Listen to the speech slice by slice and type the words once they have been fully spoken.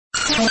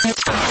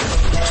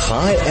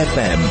High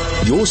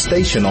FM, your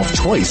station of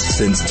choice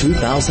since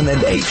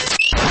 2008.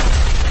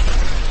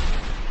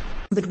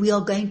 But we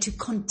are going to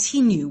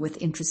continue with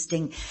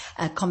interesting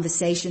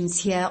conversations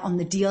here on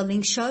the DL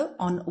Link Show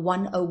on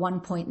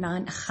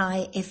 101.9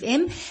 High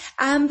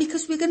FM,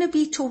 because we're going to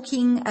be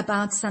talking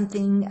about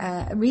something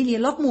really a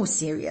lot more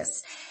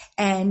serious.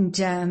 And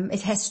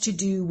it has to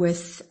do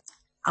with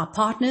our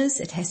partners.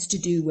 It has to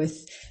do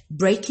with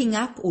breaking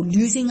up or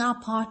losing our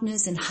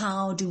partners, and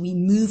how do we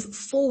move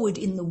forward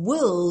in the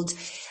world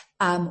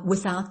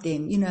without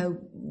them. You know,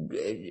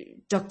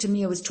 Dr.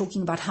 Mia was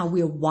talking about how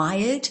we're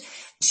wired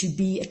to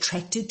be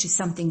attracted to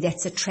something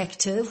that's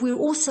attractive. We're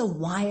also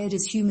wired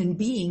as human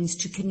beings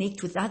to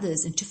connect with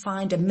others and to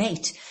find a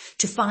mate,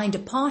 to find a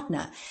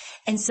partner.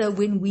 And so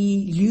when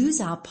we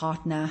lose our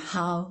partner,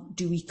 how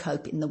do we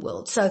cope in the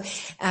world? So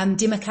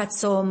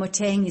Dimakatso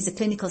Motiang is a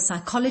clinical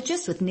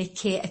psychologist with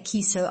Netcare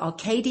Akeso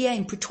Arcadia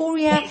in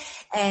Pretoria,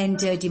 and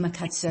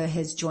Dimakatso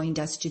has joined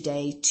us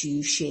today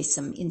to share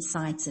some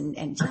insights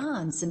and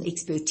some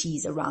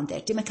expertise around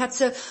that.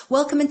 Dimakatso,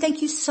 welcome, and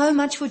thank you so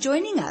much for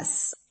joining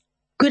us.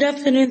 Good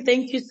afternoon.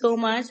 Thank you so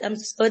much. I'm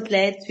so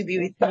glad to be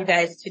with you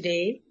guys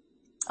today.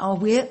 Oh,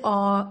 we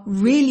are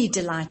really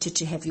delighted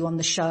to have you on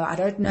the show. I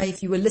don't know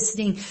if you were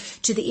listening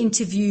to the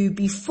interview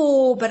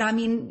before, but I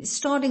mean,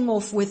 starting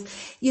off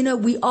with, you know,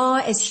 we are,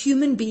 as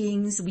human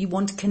beings, we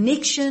want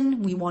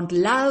connection, we want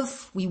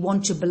love, we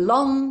want to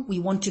belong, we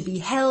want to be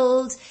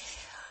held.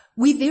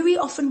 We very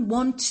often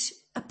want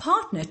a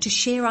partner to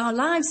share our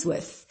lives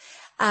with.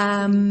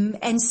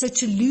 And so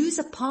to lose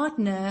a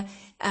partner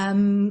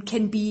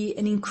can be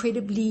an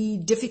incredibly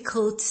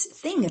difficult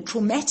thing, a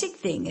traumatic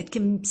thing. It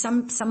can,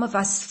 some of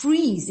us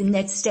freeze in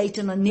that state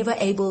and are never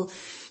able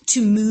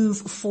to move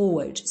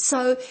forward.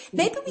 So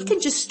maybe we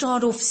can just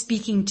start off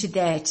speaking to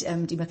that,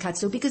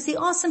 Dimakatso, because there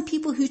are some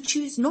people who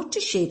choose not to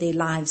share their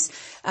lives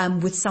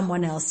with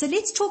someone else. So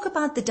let's talk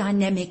about the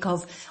dynamic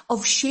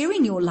of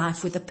sharing your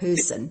life with a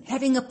person,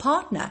 having a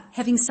partner,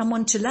 having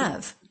someone to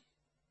love.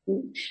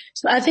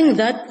 So I think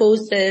that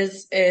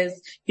process is,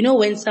 you know,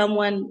 when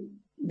someone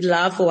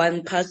loved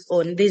one passed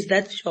on, there's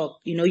that shock.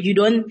 You know, we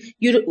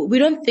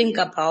don't think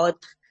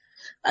about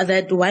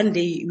that one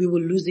day we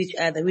will lose each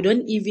other. We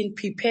don't even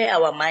prepare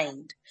our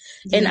mind.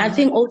 Yeah. And I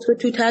think also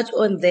to touch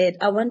on that,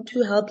 I want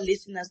to help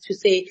listeners to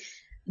say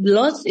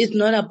loss is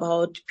not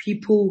about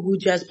people who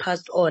just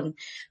passed on,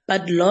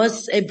 but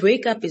loss, a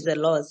breakup is a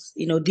loss.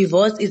 You know,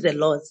 divorce is a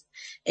loss.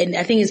 And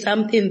I think it's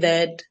something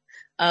that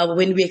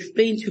when we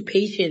explain to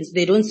patients,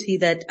 they don't see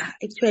that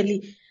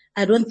actually,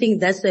 I don't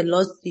think that's a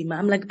loss, Dima.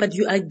 I'm like, but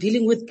you are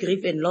dealing with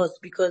grief and loss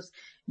because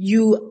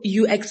you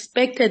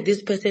expected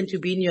this person to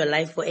be in your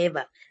life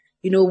forever.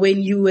 You know,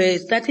 when you were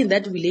starting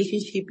that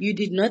relationship, you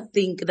did not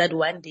think that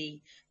one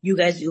day you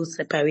guys will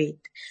separate.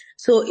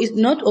 So it's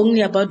not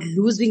only about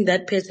losing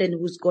that person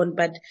who's gone,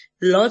 but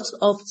lots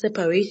of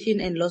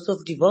separation and lots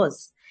of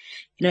divorce.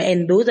 You know,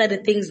 and those are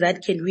the things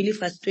that can really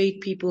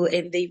frustrate people,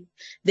 and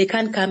they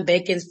can't come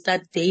back and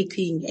start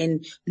dating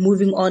and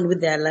moving on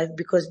with their life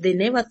because they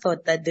never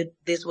thought that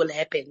this will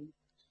happen.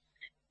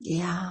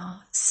 Yeah.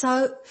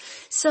 So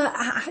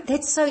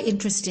that's so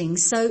interesting.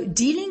 So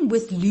dealing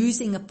with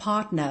losing a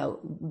partner,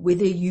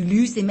 whether you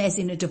lose them as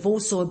in a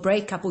divorce or a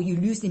breakup, or you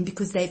lose them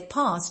because they've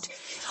passed,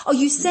 are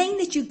you saying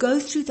that you go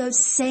through those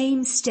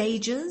same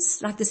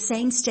stages, like the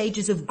same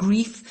stages of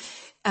grief,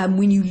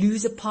 when you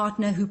lose a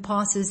partner who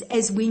passes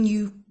as when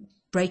you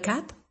break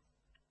up?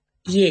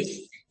 Yes.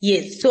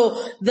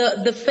 So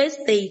the first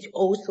stage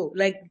also,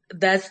 like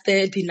that's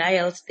the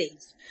denial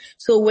stage.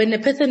 So when a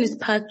person is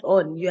passed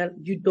on,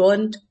 you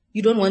don't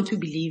want to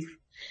believe,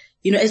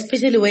 you know,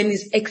 especially when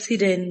it's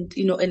accident,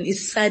 you know, and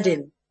it's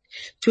sudden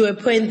to a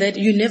point that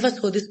you never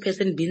saw this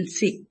person being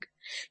sick.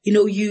 You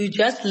know, you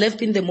just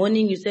left in the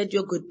morning, you said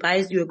your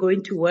goodbyes, you were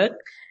going to work,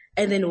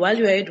 and then while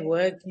you were at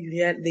work,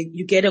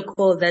 you get a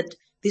call that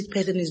this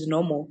person is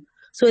normal.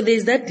 So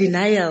there's that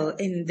denial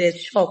and the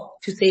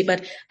shock to say,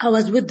 but I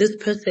was with this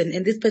person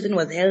and this person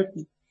was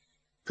healthy.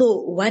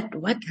 So what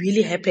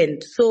really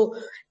happened? So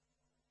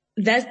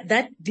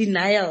that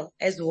denial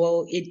as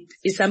well, it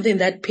is something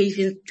that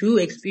patients do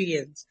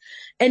experience.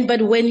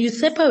 But when you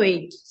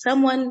separate,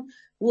 someone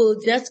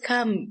will just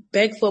come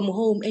back from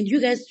home and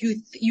you guys,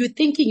 you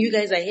thinking you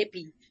guys are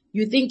happy.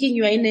 You thinking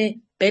you are in a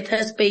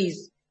better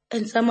space.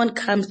 And someone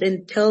comes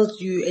and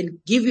tells you and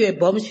give you a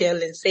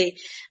bombshell and say,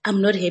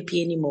 I'm not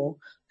happy anymore.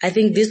 I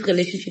think this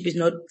relationship is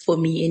not for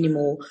me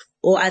anymore.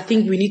 Or I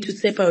think we need to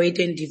separate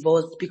and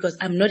divorce because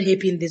I'm not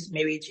happy in this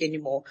marriage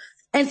anymore.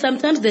 And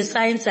sometimes the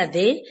signs are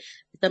there.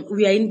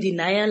 We are in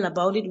denial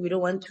about it. We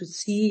don't want to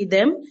see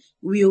them.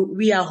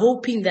 We are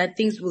hoping that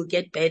things will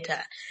get better.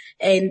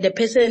 And the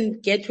person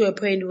get to a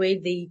point where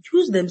they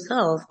choose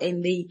themselves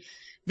and they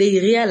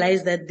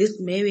realize that this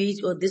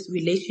marriage or this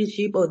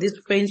relationship or this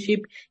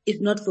friendship is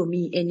not for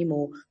me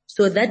anymore.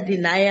 So that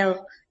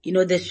denial, you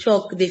know, the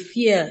shock, the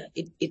fear,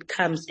 it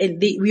comes. And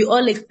we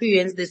all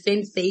experience the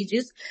same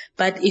stages,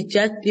 but it's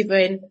just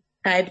different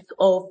types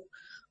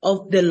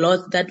of the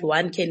loss that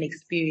one can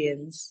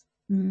experience.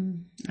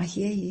 I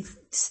hear you.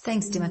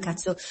 Thanks,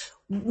 Dimakatso.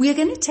 We're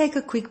going to take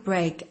a quick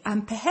break.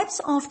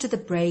 Perhaps after the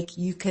break,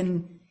 you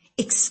can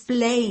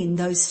explain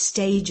those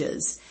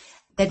stages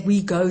that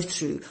we go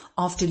through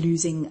after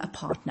losing a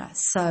partner.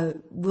 So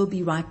we'll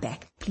be right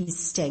back. Please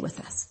stay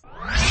with us.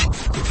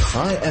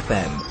 High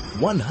FM,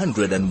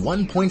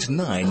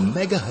 101.9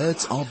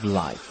 megahertz of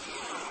life.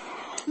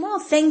 Well,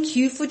 thank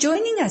you for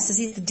joining us. This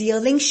is the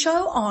Dealing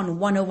Show on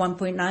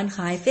 101.9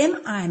 High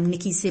FM. I'm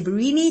Nikki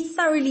Seberini,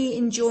 thoroughly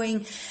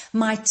enjoying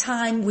my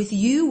time with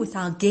you, with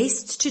our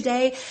guests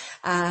today.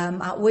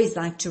 I always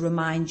like to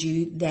remind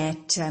you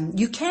that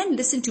you can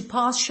listen to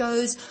past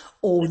shows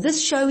or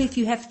this show if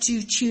you have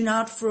to tune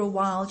out for a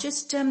while.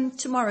 Just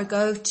tomorrow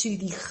go to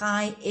the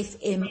High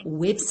FM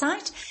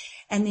website.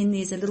 And then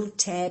there's a little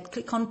tab,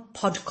 click on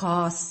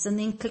podcasts, and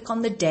then click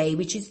on the day,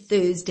 which is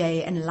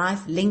Thursday, and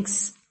live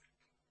links.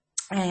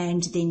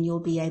 And then you'll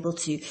be able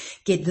to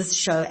get this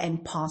show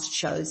and past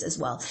shows as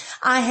well.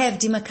 I have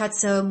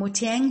Dimakatso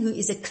Motiang, who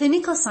is a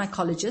clinical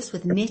psychologist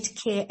with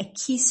Netcare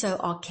Akeso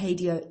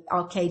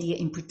Arcadia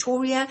in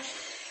Pretoria.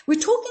 We're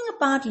talking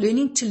about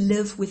learning to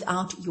live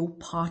without your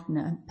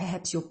partner.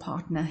 Perhaps your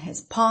partner has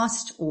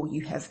passed, or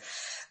you have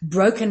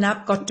broken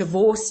up, got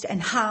divorced,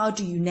 and how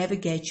do you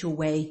navigate your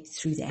way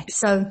through that?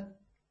 So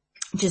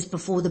just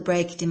before the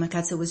break,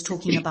 Dimakatso was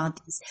talking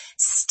about these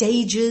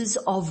stages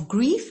of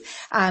grief.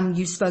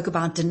 You spoke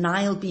about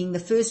denial being the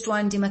first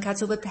one,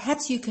 Dimakatso, but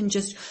perhaps you can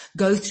just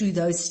go through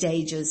those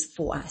stages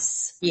for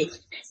us. Yes.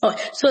 Oh,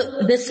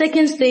 so the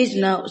second stage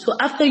now, so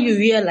after you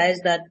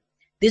realize that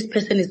this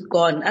person is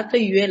gone, after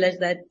you realize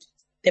that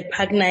the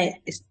partner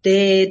is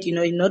dead,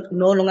 you're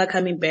no longer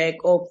coming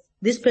back, or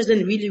this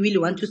person really, really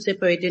wants to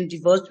separate and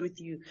divorce with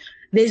you,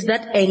 there's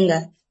that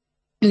anger.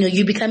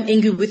 You become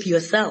angry with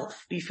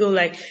yourself. You feel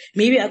like,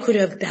 maybe I could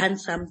have done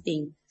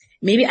something.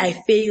 Maybe I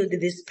failed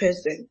this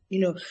person.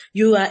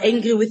 You are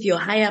angry with your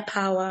higher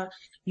power.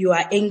 You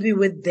are angry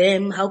with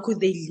them. How could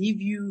they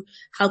leave you?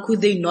 How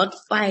could they not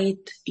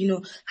fight?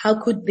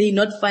 How could they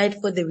not fight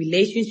for the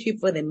relationship,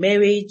 for the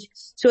marriage?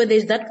 So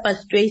there's that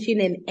frustration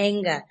and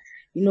anger,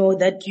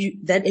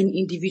 that an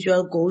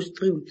individual goes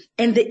through.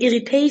 And the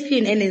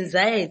irritation and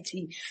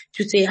anxiety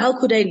to say, how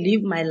could I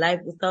live my life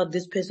without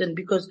this person?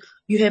 Because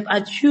you have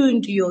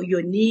attuned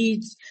your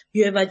needs.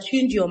 You have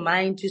attuned your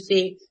mind to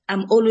say,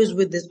 I'm always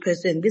with this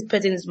person. This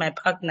person is my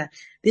partner.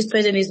 This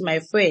person is my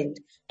friend.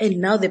 And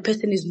now the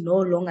person is no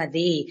longer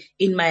there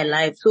in my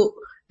life. So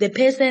the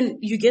person,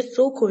 you get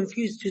so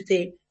confused to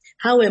say,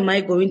 how am I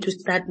going to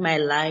start my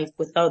life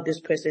without this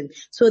person?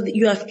 So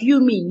you are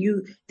fuming.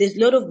 There's a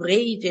lot of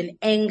rage and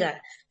anger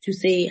to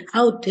say,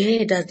 how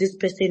dare does this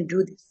person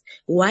do this?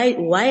 Why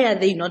are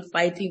they not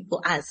fighting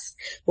for us?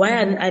 Why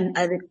are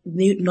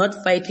they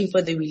not fighting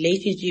for the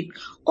relationship?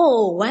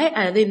 Or why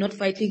are they not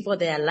fighting for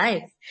their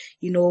life?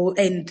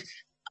 And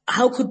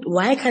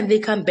why can't they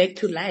come back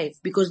to life?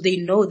 Because they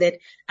know that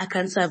I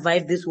can't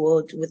survive this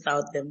world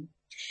without them.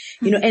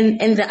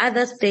 And the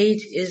other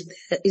stage is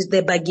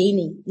the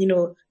bargaining.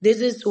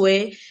 This is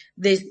where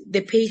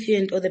the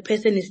patient or the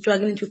person is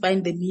struggling to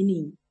find the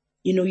meaning.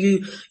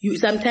 You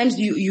sometimes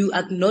you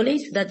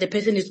acknowledge that the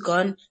person is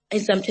gone,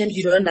 and sometimes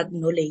you don't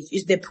acknowledge.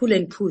 It's the pull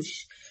and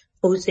push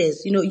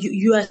process.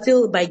 You are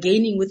still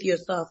bargaining with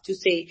yourself to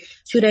say,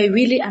 should I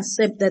really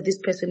accept that this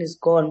person is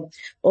gone?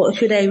 Or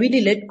should I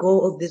really let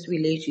go of this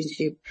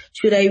relationship?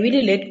 Should I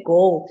really let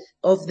go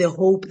of the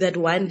hope that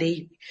one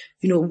day,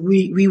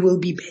 we will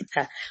be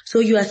better? So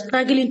you are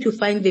struggling to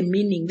find the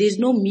meaning. There's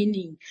no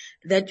meaning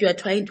that you are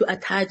trying to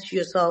attach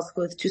yourself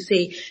with to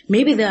say,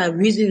 maybe there are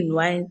reasons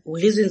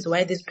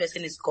why this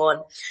person is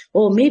gone.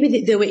 Or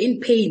maybe they were in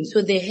pain,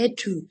 so they had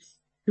to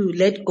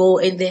let go,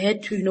 and they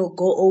had to,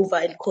 go over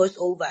and cross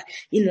over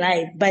in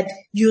life. But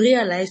you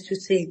realize to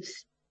say,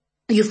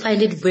 you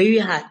find it very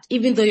hard,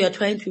 even though you're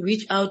trying to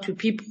reach out to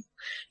people.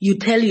 You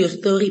tell your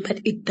story, but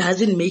it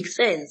doesn't make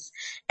sense.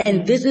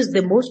 And this is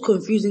the most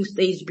confusing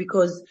stage,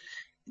 because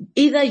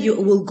either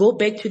you will go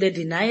back to the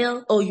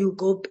denial, or you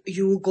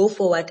will go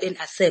forward and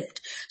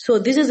accept. So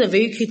this is a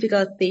very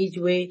critical stage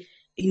where,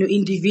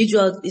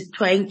 individuals is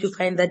trying to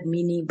find that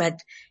meaning, but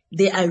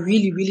they are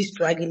really, really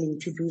struggling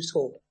to do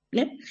so.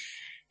 Yeah?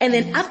 And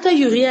then after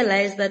you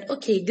realize that,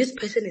 okay, this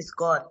person is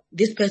gone,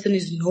 this person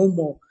is no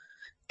more,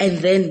 and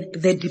then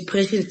the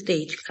depression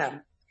stage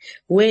comes,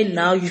 where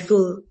now you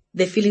feel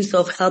the feelings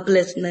of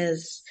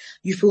helplessness,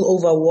 you feel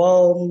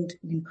overwhelmed,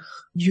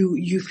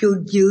 you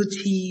feel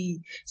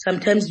guilty,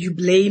 sometimes you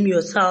blame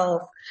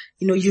yourself,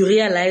 you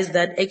realize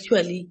that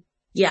actually,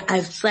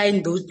 I've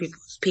signed those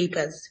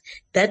papers,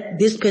 that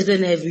this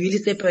person has really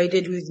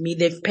separated with me,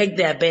 they've packed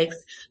their bags,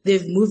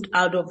 they've moved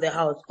out of the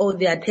house, or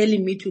they are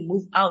telling me to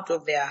move out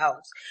of their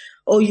house.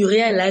 Or you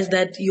realize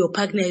that your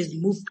partner has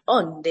moved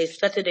on, they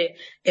started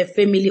a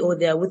family, or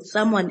they're with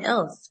someone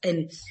else,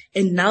 and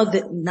now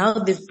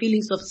the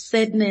feelings of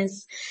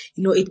sadness,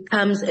 it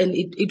comes and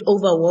it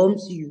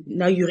overwhelms you.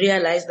 Now you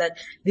realize that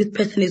this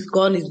person is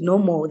gone, is no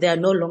more, they are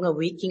no longer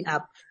waking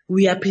up.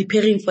 We are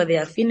preparing for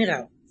their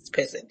funeral.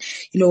 Person,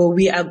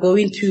 we are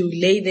going to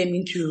lay them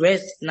into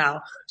rest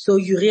now. So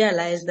you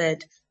realize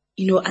that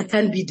I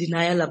can't be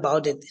denial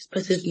about it. This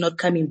person is not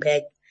coming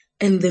back.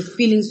 And the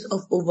feelings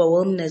of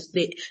overwhelmness,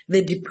 the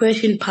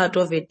depression part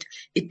of it,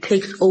 it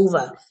takes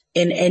over.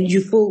 And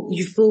you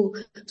feel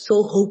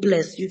so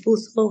hopeless. You feel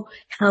so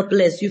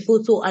helpless. You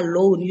feel so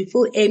alone. You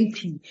feel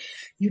empty.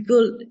 You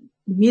feel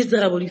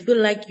miserable. You feel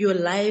like your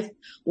life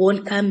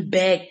won't come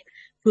back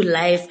to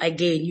life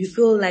again. You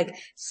feel like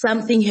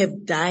something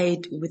have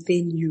died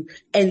within you.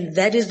 And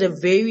that is a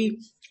very,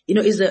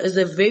 is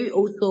a very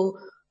also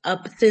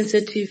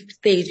sensitive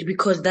stage,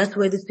 because that's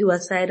where the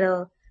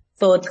suicidal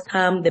thoughts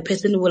come. The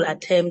person will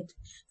attempt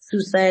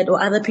suicide,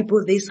 or other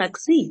people, they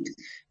succeed.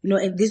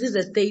 And this is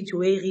a stage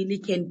where it really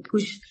can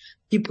push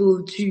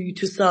people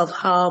to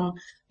self-harm.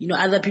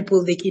 Other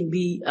people, they can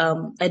be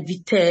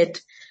addicted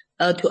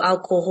to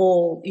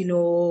alcohol,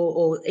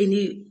 or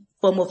any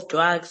form of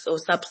drugs or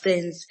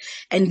substance.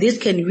 And this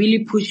can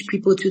really push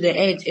people to the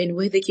edge and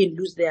where they can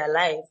lose their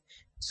life.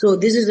 So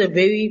this is a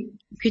very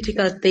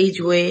critical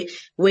stage where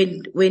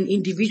when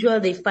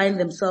individuals, they find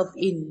themselves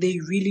in, they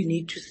really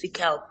need to seek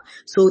help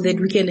so that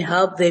we can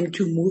help them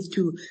to move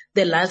to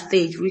the last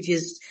stage, which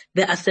is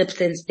the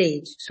acceptance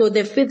stage. So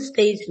the fifth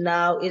stage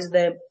now is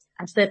the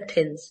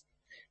acceptance,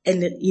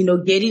 and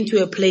getting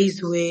to a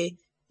place where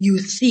you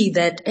see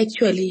that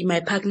actually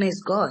my partner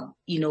is gone.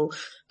 There's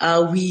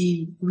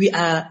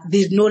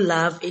no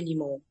love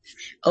anymore,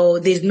 or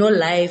there's no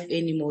life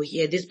anymore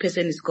here. This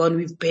person is gone.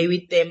 We've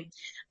buried them.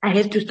 I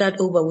have to start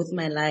over with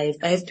my life.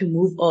 I have to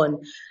move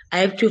on. I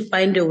have to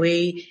find a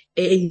way,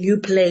 a new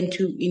plan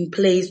in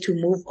place to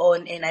move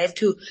on. And I have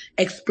to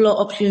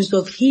explore options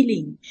of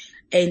healing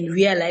and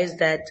realize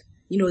that,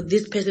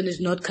 this person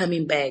is not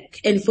coming back.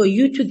 And for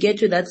you to get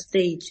to that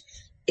stage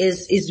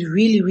is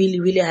really, really,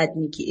 really hard,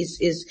 Nikki.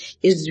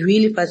 Is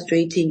really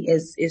frustrating.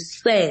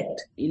 Is sad.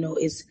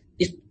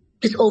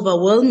 It's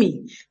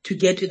overwhelming to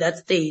get to that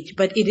stage,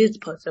 but it is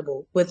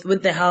possible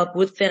with the help,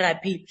 with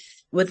therapy,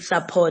 with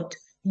support.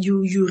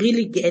 You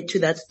really get to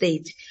that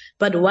stage.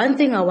 But one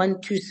thing I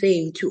want to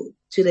say to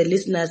the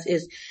listeners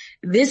is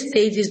these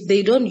stages,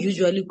 they don't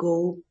usually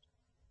go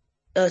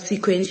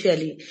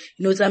sequentially.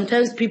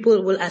 Sometimes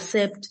people will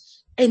accept,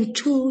 and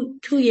two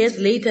years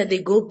later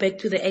they go back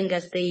to the anger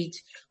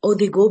stage, or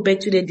they go back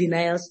to the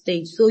denial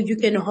stage. So you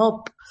can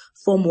hop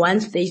from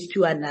one stage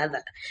to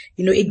another.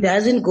 It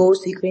doesn't go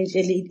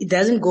sequentially. It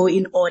doesn't go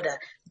in order,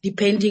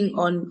 depending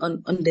on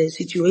the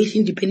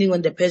situation, depending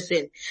on the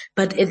person.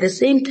 But at the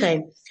same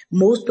time,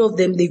 most of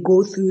them, they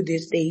go through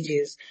these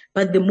stages.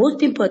 But the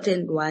most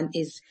important one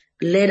is,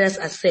 let us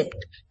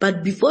accept.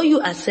 But before you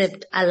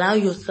accept, allow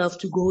yourself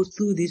to go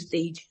through these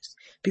stages,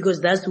 because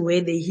that's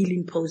where the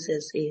healing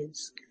process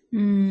is.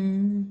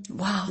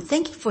 Wow.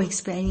 Thank you for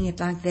explaining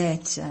it like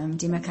that,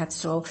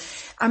 Dimakatso.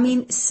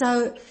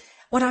 So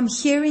what I'm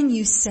hearing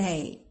you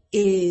say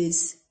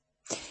is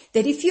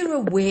that if you're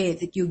aware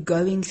that you're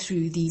going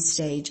through these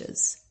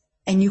stages,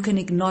 and you can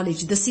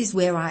acknowledge, this is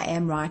where I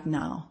am right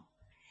now,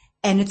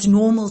 and it's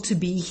normal to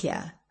be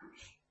here,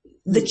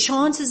 the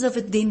chances of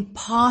it then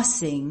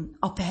passing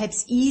are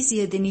perhaps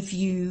easier than if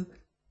you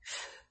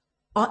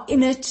are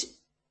in it,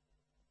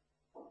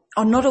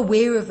 are not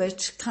aware of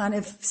it, kind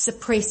of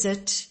suppress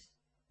it.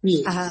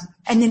 Yes.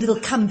 And then it'll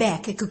come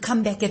back. It could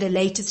come back at a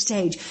later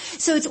stage.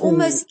 So it's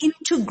almost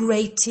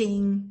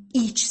integrating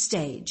each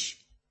stage.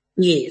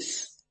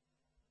 Yes.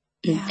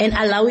 Yeah. And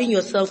allowing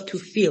yourself to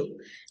feel.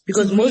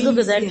 Because most of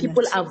the time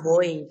people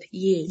avoid.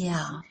 Yes.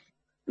 Yeah.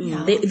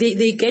 Yeah.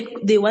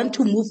 They want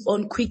to move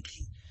on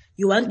quickly.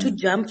 You want to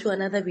jump to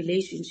another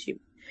relationship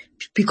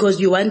because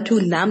you want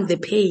to numb the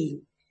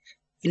pain.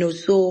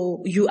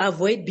 So you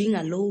avoid being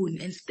alone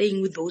and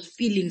staying with those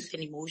feelings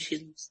and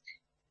emotions.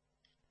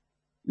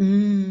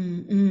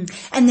 And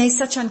they're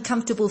such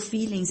uncomfortable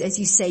feelings, as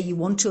you say, you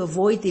want to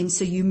avoid them,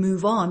 so you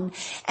move on.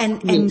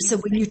 And so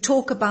when you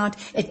talk about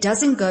it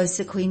doesn't go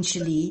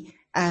sequentially,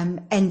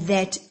 and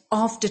that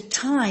after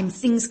time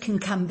things can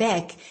come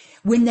back.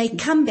 When they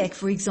come back,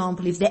 for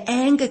example, if the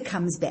anger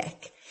comes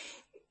back,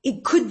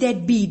 could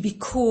that be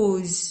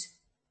because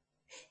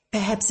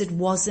perhaps it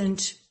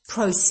wasn't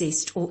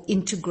processed or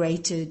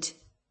integrated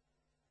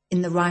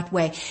in the right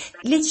way?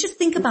 Let's just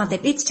think about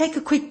that. Let's take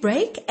a quick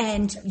break,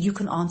 and you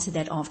can answer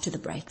that after the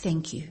break.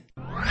 Thank you.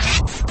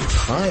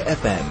 High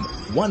FM,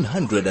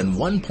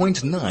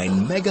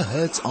 101.9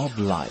 megahertz of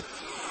life.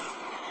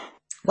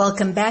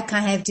 Welcome back. I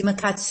have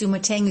Dimakatso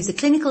Motiang, who's a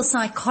clinical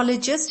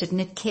psychologist at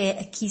Netcare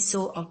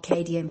Akeso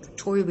Arcadia in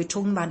Pretoria. We're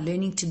talking about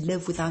learning to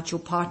live without your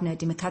partner.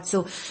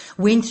 Dimakatso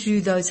went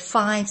through those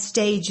 5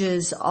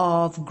 stages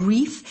of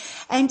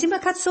grief. And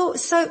Dimakatso,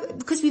 so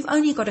because we've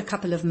only got a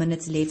couple of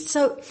minutes left,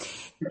 so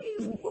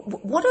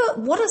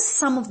what are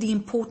some of the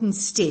important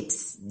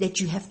steps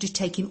that you have to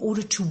take in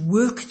order to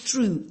work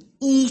through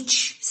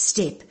each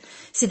step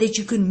so that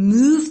you can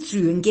move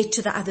through and get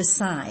to the other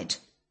side?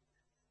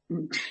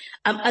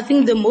 I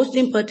think the most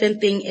important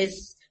thing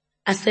is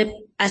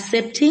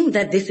accepting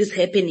that this is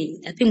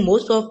happening. I think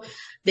most of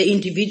the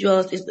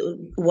individuals is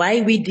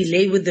why we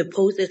delay with the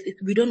process is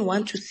we don't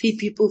want to see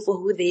people for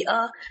who they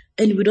are,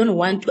 and we don't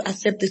want to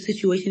accept the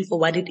situation for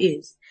what it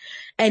is.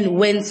 And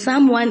when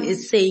someone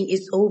is saying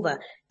it's over,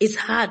 it's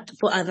hard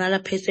for another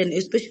person,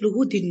 especially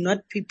who did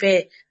not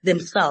prepare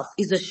themselves.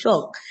 It's a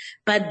shock.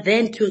 But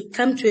then to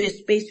come to a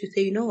space to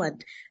say, you know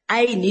what,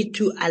 I need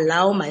to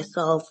allow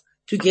myself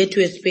to get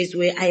to a space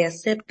where I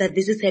accept that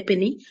this is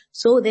happening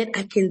so that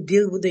I can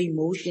deal with the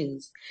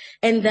emotions.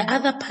 And the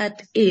other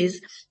part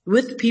is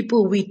with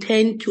people we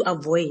tend to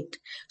avoid.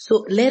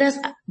 So let us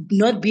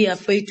not be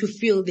afraid to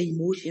feel the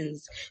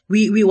emotions.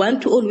 We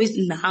want to always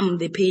numb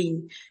the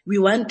pain. We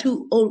want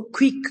to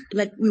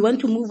we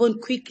want to move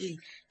on quickly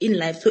in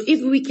life. So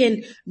if we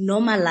can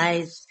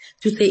normalize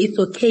to say it's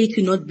okay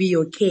to not be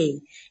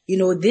okay. You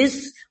know,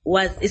 this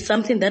is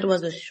something that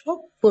was a shock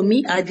for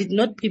me. I did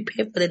not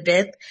prepare for the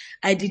death.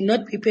 I did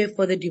not prepare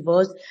for the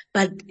divorce,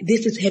 but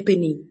this is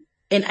happening.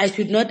 And I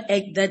should not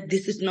act that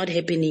this is not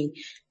happening.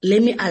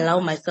 Let me allow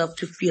myself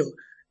to feel.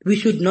 We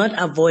should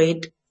not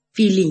avoid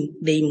feeling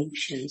the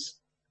emotions.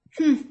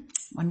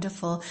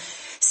 Wonderful.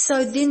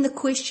 So then the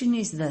question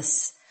is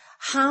this.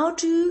 How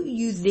do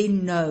you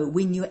then know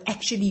when you're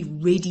actually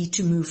ready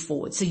to move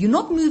forward? So you're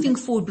not moving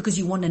forward because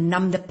you want to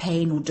numb the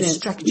pain or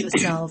distract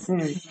yourself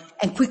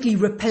and quickly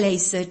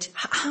replace it.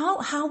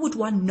 How would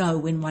one know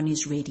when one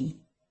is ready?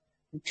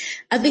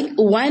 I think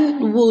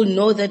one will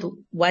know that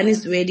one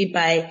is ready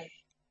by,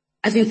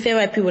 I think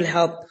therapy will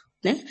help.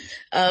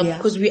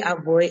 Because we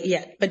avoid,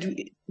 but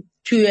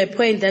to a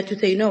point that to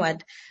say, you know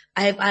what,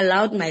 I have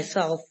allowed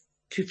myself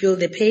to feel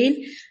the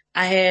pain.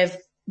 I have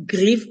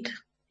grieved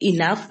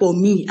enough for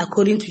me,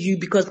 according to you,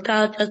 because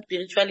culture,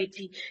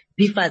 spirituality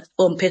differs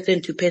from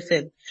person to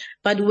person.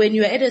 But when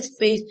you're at a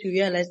space to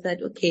realize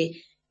that, okay,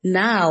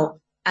 now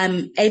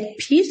I'm at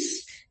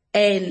peace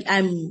and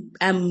I'm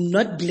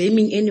not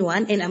blaming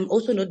anyone, and I'm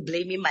also not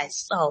blaming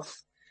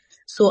myself.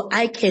 So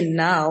I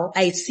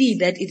see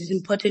that it is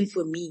important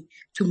for me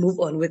to move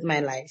on with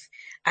my life.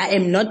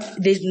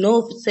 There's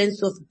no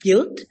sense of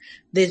guilt.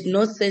 There's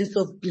no sense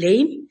of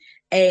blame,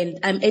 and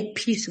I'm at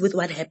peace with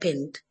what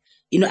happened.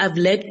 You know, I've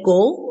let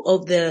go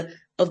of the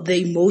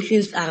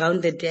emotions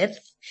around the death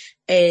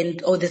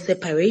or the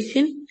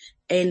separation,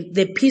 and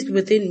the peace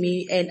within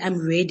me, and I'm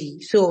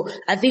ready. So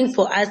I think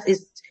for us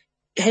is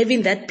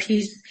having that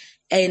peace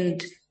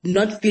and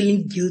not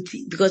feeling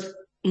guilty, because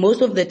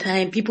most of the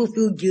time people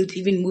feel guilty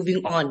even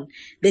moving on.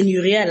 Then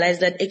you realize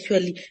that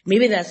actually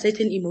maybe there are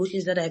certain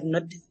emotions that I have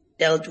not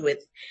dealt with.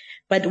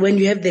 But when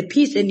you have the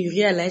peace and you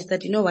realize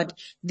that, you know what,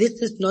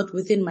 this is not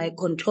within my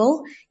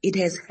control, it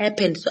has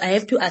happened. So I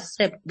have to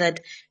accept that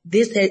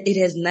it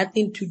has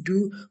nothing to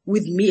do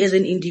with me as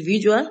an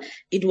individual.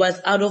 It was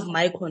out of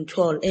my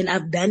control and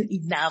I've done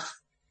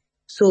enough.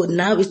 So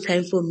now it's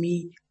time for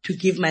me to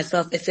give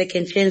myself a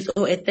second chance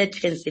or a third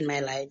chance in my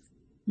life.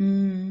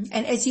 And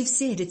as you've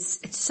said, it's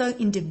so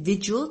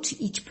individual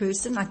to each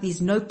person. Like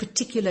there's no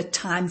particular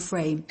time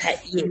frame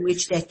in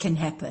which that can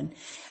happen.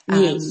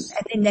 Yes.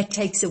 And then that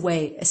takes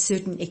away a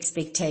certain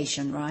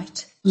expectation,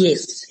 right?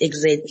 Yes,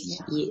 exactly.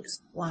 Yeah. Yes.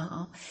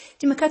 Wow.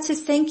 Dimakatso,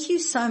 thank you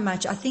so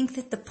much. I think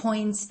that the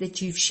points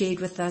that you've shared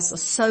with us are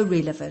so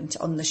relevant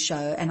on the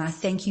show, and I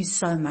thank you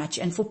so much.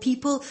 And for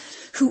people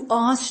who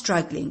are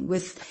struggling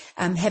with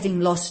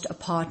having lost a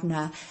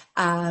partner,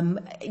 I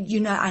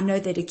know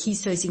that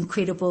Akeso is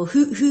incredible.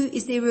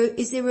 Is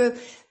there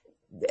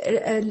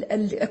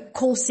a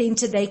call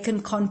center they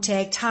can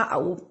contact,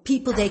 or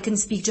people they can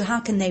speak to? How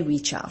can they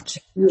reach out?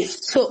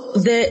 Yes. So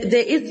there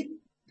is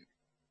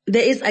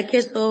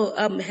Akeso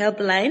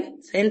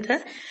helpline center,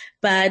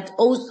 but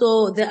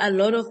also there are a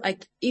lot of,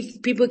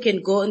 if people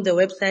can go on the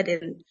website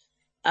and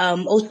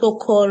also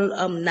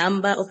call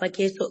number of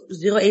Akeso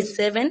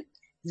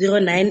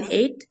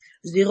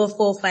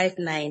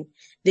 087-098-0459.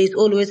 There's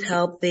always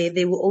help there.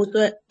 They will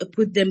also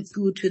put them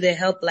through to the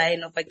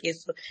helpline of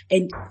Akeso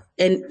and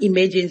an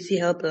emergency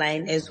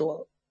helpline as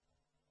well.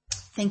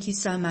 Thank you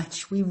so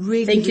much. We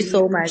really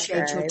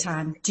appreciate your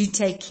time. Do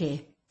take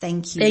care.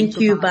 Thank you. Thank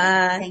you.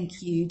 Bye.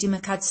 Thank you.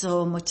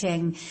 Dimakatso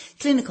Motiang,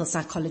 clinical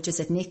psychologist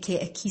at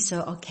Netcare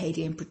Akeso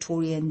Arcadia in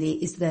Pretoria. And there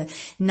is the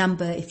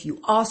number. If you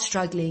are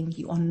struggling,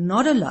 you are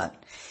not alone.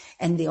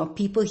 And there are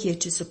people here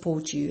to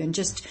support you. And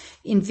just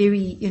in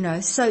very,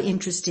 so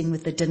interesting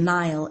with the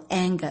denial,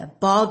 anger,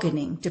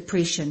 bargaining,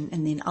 depression,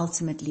 and then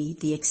ultimately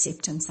the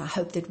acceptance. I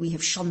hope that we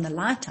have shone the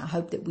light. I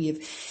hope that we have,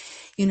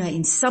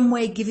 in some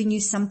way given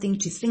you something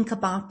to think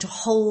about, to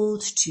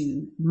hold,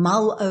 to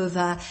mull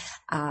over.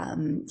 I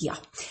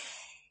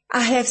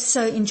have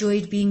so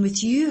enjoyed being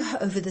with you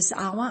over this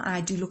hour. I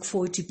do look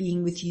forward to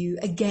being with you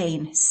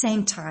again,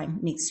 same time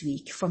next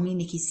week. From me,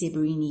 Nikki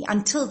Severini.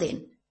 Until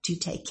then, do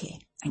take care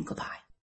and goodbye.